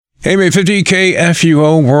AM 850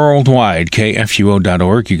 KFUO worldwide,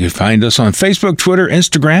 kfuo.org. You can find us on Facebook, Twitter,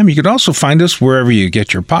 Instagram. You can also find us wherever you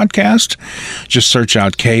get your podcast. Just search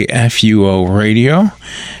out KFUO Radio.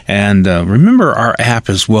 And remember our app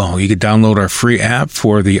as well. You can download our free app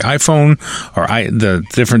for the iPhone or the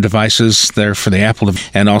different devices there for the Apple,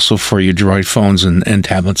 and also for your Droid phones and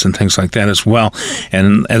tablets and things like that as well.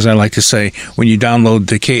 And as I like to say, when you download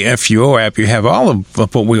the KFUO app, you have all of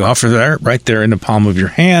what we offer there, right there in the palm of your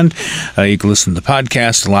hand. You can listen to the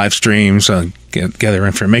podcast, the live streams, gather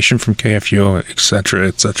information from KFUO, etc.,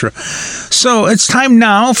 etc. So it's time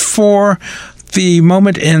now for the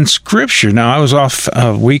moment in Scripture. Now, I was off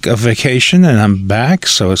a week of vacation, and I'm back,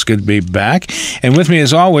 so it's good to be back. And with me,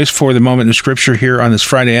 as always, for the moment in Scripture here on this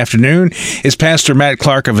Friday afternoon is Pastor Matt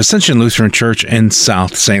Clark of Ascension Lutheran Church in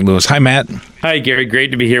South St. Louis. Hi, Matt. Hi, Gary.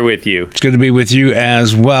 Great to be here with you. It's good to be with you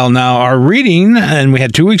as well. Now, our reading, and we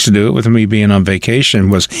had 2 weeks to do it with me being on vacation,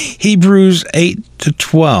 was Hebrews 8 to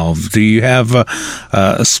 12. Do you have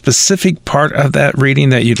a specific part of that reading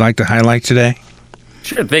that you'd like to highlight today?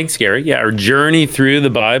 Sure. Thanks, Gary. Yeah, our journey through the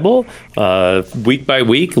Bible, week by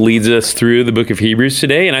week, leads us through the book of Hebrews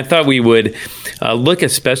today. And I thought we would look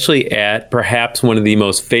especially at perhaps one of the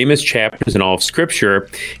most famous chapters in all of Scripture,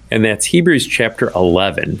 and that's Hebrews chapter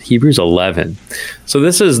 11. Hebrews 11. So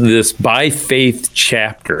this is this by faith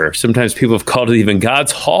chapter. Sometimes people have called it even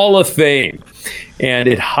God's Hall of Fame. And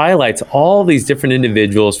it highlights all these different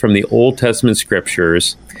individuals from the Old Testament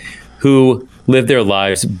Scriptures who lived their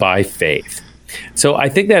lives by faith. So I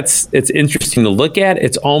think it's interesting to look at.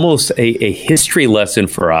 It's almost a history lesson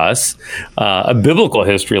for us, a biblical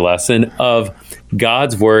history lesson of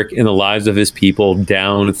God's work in the lives of his people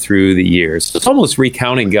down through the years. It's almost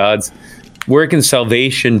recounting God's work in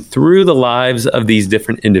salvation through the lives of these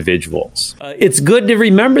different individuals. It's good to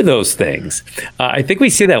remember those things. I think we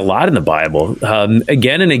see that a lot in the Bible.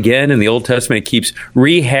 Again and again in the Old Testament, it keeps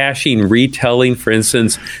rehashing, retelling, for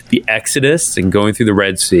instance, the Exodus and going through the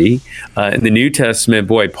Red Sea. In the New Testament,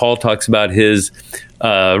 Paul talks about his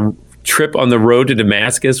trip on the road to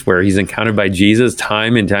Damascus where he's encountered by Jesus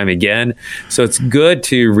time and time again. So it's good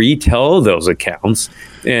to retell those accounts.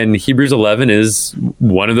 And Hebrews 11 is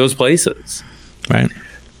one of those places. Right.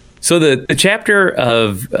 So the chapter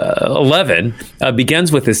of 11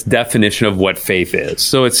 begins with this definition of what faith is.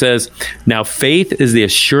 So it says, now faith is the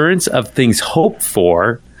assurance of things hoped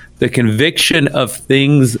for, the conviction of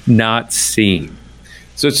things not seen.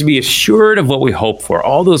 So it's to be assured of what we hope for,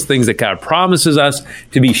 all those things that God promises us,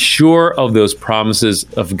 to be sure of those promises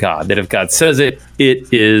of God, that if God says it,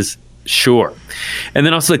 it is sure. And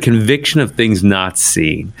then also the conviction of things not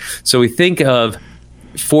seen. So we think of,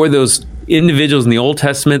 for those individuals in the Old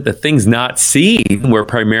Testament, the things not seen were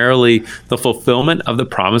primarily the fulfillment of the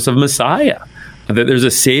promise of Messiah, that there's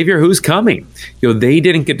a Savior who's coming. They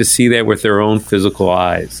didn't get to see that with their own physical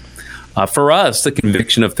eyes. For us, the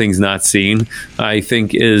conviction of things not seen, I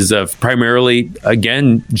think, is primarily,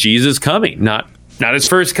 again, Jesus coming. Not his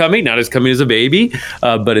first coming, not his coming as a baby,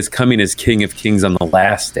 but his coming as King of Kings on the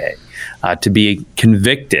last day, to be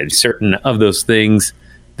convicted, certain of those things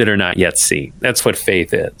that are not yet seen. That's what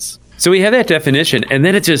faith is. So we have that definition, and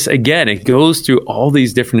then it just, again, it goes through all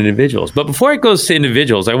these different individuals. But before it goes to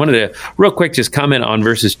individuals, I wanted to real quick just comment on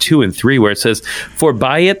verses 2 and 3, where it says, for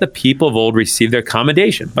by it the people of old received their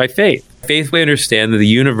commendation, by faith. Faith, we understand that the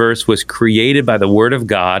universe was created by the word of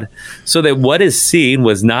God, so that what is seen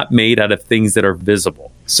was not made out of things that are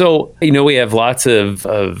visible. So, we have lots of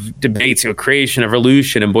debates, creation,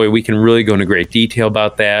 evolution, and we can really go into great detail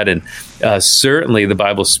about that. And certainly the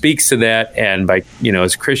Bible speaks to that. And by,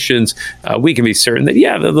 as Christians, we can be certain that,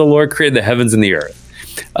 the Lord created the heavens and the earth.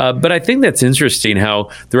 But I think that's interesting how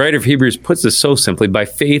the writer of Hebrews puts this so simply. By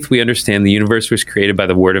faith, we understand the universe was created by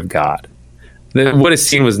the word of God. That what is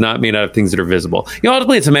seen was not made out of things that are visible.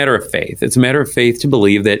 Ultimately, it's a matter of faith. It's a matter of faith to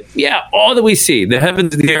believe that, all that we see, the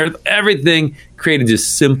heavens, the earth, everything created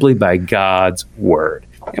just simply by God's word.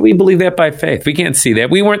 And we believe that by faith. We can't see that.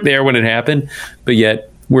 We weren't there when it happened, but yet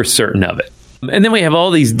we're certain of it. And then we have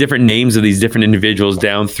all these different names of these different individuals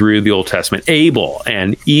down through the Old Testament. Abel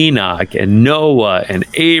and Enoch and Noah and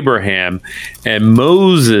Abraham and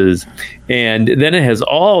Moses. And then it has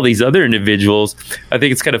all these other individuals. I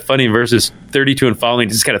think it's kind of funny in verses 32 and following,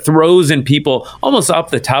 just kind of throws in people almost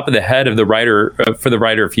off the top of the head of the writer, for the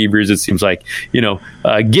writer of Hebrews. It seems like,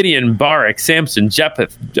 Gideon, Barak, Samson,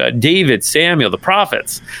 Jephthah, David, Samuel, the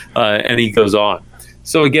prophets, and he goes on.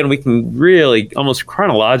 So again, we can really almost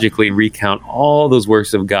chronologically recount all those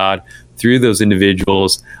works of God through those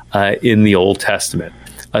individuals in the Old Testament.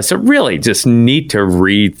 So really just neat to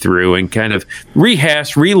read through and kind of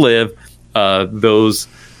rehash, relive those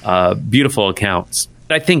beautiful accounts.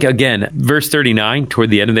 I think, again, verse 39, toward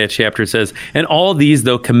the end of that chapter, says, and all these,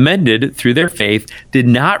 though commended through their faith, did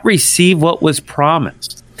not receive what was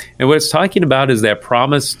promised. And what it's talking about is that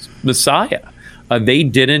promised Messiah. They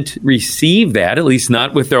didn't receive that, at least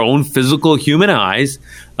not with their own physical human eyes,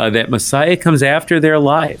 that Messiah comes after their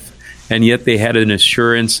life. And yet they had an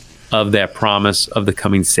assurance of that promise of the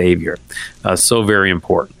coming Savior. So very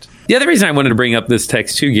important. The other reason I wanted to bring up this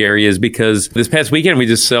text too, Gary, is because this past weekend we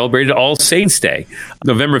just celebrated All Saints' Day.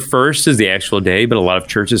 November 1st is the actual day, but a lot of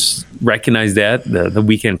churches recognize that, the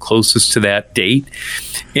weekend closest to that date.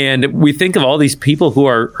 And we think of all these people who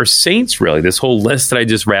are saints, really. This whole list that I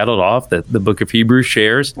just rattled off that the book of Hebrews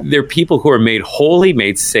shares, they're people who are made holy,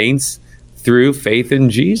 made saints, through faith in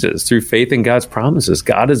Jesus, through faith in God's promises.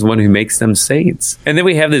 God is the one who makes them saints. And then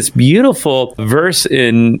we have this beautiful verse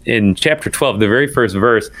in chapter 12, the very first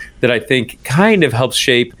verse, that I think kind of helps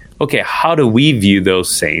shape, okay, how do we view those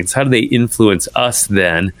saints? How do they influence us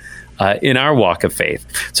then in our walk of faith?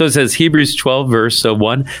 So it says, Hebrews 12, verse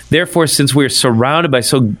 1, therefore, since we are surrounded by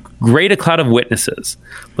so great a cloud of witnesses,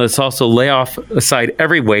 let us also lay off aside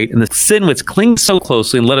every weight and the sin which clings so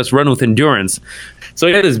closely, and let us run with endurance. So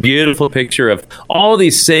we have this beautiful picture of all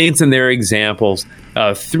these saints and their examples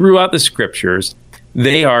throughout the scriptures.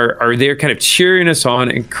 They are there kind of cheering us on,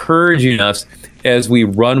 encouraging us as we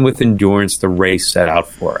run with endurance the race set out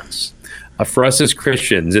for us. For us as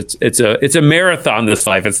Christians, it's a marathon, this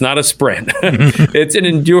life. It's not a sprint. It's an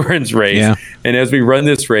endurance race. Yeah. And as we run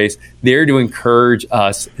this race, they're to encourage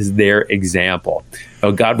us as their example.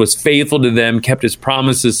 God was faithful to them, kept his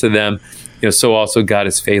promises to them. So also God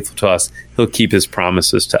is faithful to us. He'll keep his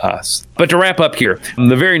promises to us. But to wrap up here, in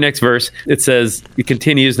the very next verse, it says, it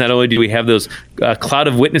continues, not only do we have those cloud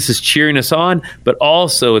of witnesses cheering us on, but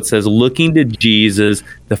also it says, looking to Jesus,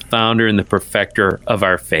 the founder and the perfecter of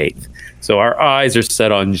our faith. So our eyes are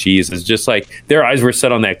set on Jesus, just like their eyes were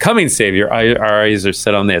set on that coming Savior. Our eyes are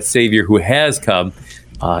set on that Savior who has come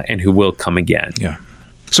and who will come again. Yeah.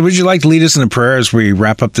 So would you like to lead us in a prayer as we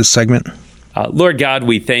wrap up this segment? Lord God,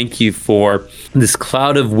 we thank you for this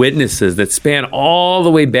cloud of witnesses that span all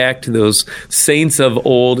the way back to those saints of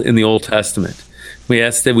old in the Old Testament. We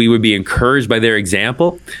ask that we would be encouraged by their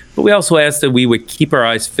example, but we also ask that we would keep our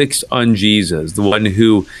eyes fixed on Jesus, the one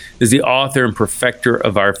who is the author and perfecter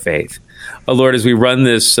of our faith. Lord, as we run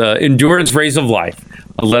this endurance race of life,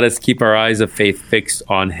 let us keep our eyes of faith fixed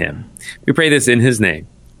on him. We pray this in his name.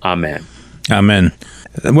 Amen. Amen.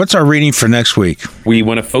 What's our reading for next week? We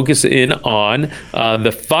want to focus in on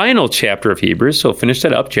the final chapter of Hebrews. So finish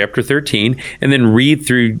that up, chapter 13, and then read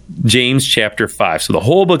through James chapter 5. So the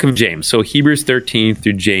whole book of James. So Hebrews 13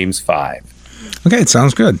 through James 5. Okay,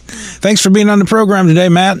 sounds good. Thanks for being on the program today,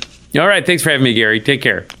 Matt. All right, thanks for having me, Gary. Take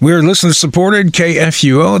care. We're listener-supported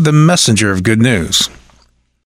KFUO, the messenger of good news.